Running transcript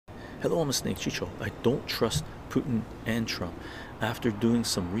Hello, I'm a snake, chycho. I don't trust Putin and Trump. After doing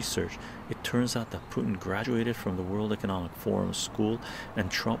some research, it turns out that Putin graduated from the World Economic Forum school and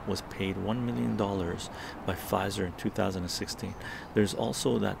Trump was paid $1 million by Pfizer in 2016. There's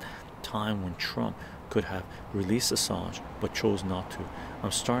also that time when Trump could have released Assange but chose not to. I'm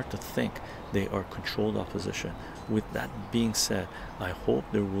starting to think they are controlled opposition. With that being said, I hope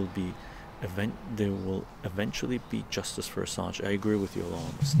there will eventually be justice for Assange. I agree with you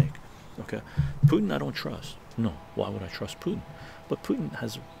along the snake. Okay, Putin I don't trust. No, why would I trust Putin? But Putin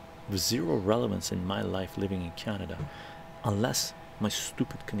has zero relevance in my life living in Canada unless my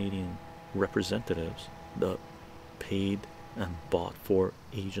stupid Canadian representatives, the paid and bought for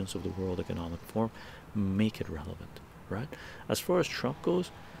agents of the World Economic Forum, make it relevant, right? As far as Trump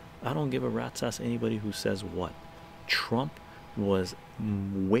goes, I don't give a rat's ass anybody who says what. Trump was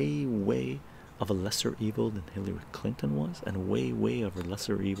way of a lesser evil than Hillary Clinton was, and way of a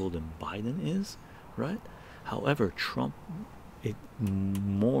lesser evil than Biden is, right? However, Trump, a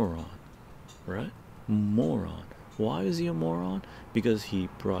moron, right? Moron. Why is he a moron? Because he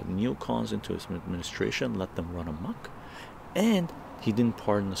brought neocons into his administration, let them run amok, and he didn't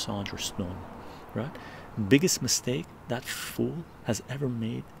pardon Assange or Snowden, right? Biggest mistake that fool has ever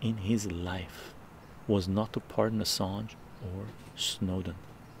made in his life was not to pardon Assange or Snowden,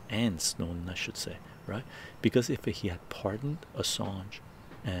 and Snowden I should say, right? Because if he had pardoned Assange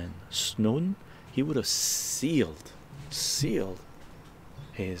and Snowden, he would have sealed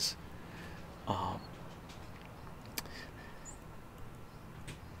his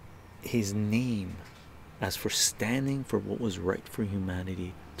name as for standing for what was right for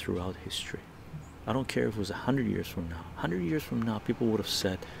humanity throughout history. I don't care if it was 100 years from now. 100 years from now, people would have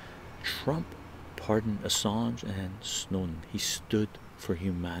said Trump pardoned Assange and Snowden. He stood for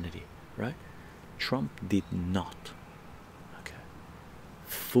humanity, right? Trump did not. Okay,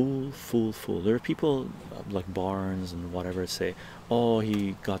 fool. There are people like Barnes and whatever say, oh,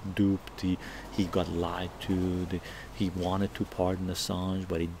 he got duped, he got lied to, he wanted to pardon Assange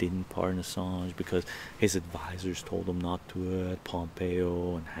but he didn't pardon Assange because his advisors told him not to,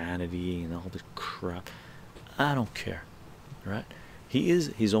 Pompeo and Hannity and all this crap. I don't care, right? He is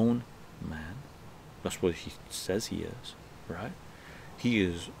his own man. That's what he says he is, right? He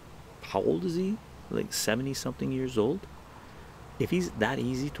is, how old is he? Like 70 something years old. If he's that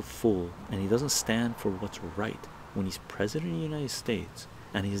easy to fool and he doesn't stand for what's right when he's president of the United States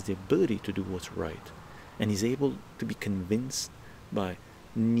and he has the ability to do what's right and he's able to be convinced by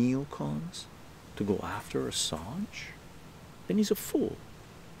neocons to go after Assange, then he's a fool,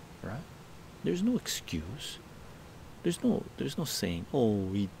 right? There's no excuse. There's no saying, oh,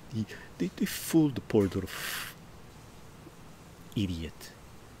 they fooled the poor little idiot,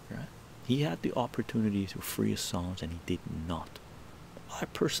 right? He had the opportunity to free Assange and he did not. I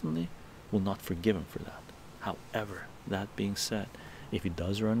personally will not forgive him for that. However, that being said, if he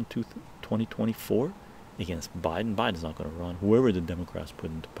does run into 2024 against Biden, Biden's not going to run. Whoever the Democrats put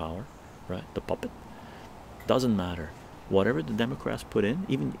into power, right? The puppet, doesn't matter. Whatever the Democrats put in,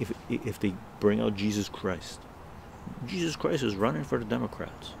 even if they bring out Jesus Christ is running for the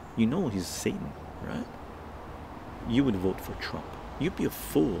Democrats. You know he's Satan, right? You would vote for Trump. You'd be a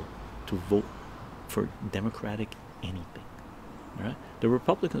fool to vote for Democratic anything, right? The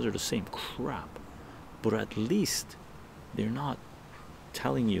Republicans are the same crap, but at least they're not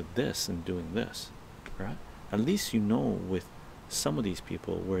telling you this and doing this, right? At least you know with some of these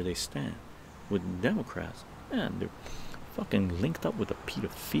people where they stand. With Democrats, man, they're fucking linked up with the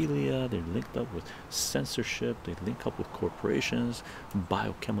pedophilia, they're linked up with censorship, they link up with corporations,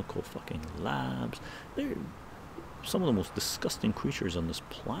 biochemical fucking labs. They're some of the most disgusting creatures on this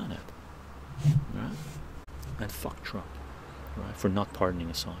planet, right? And fuck Trump, right, for not pardoning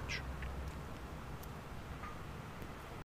Assange.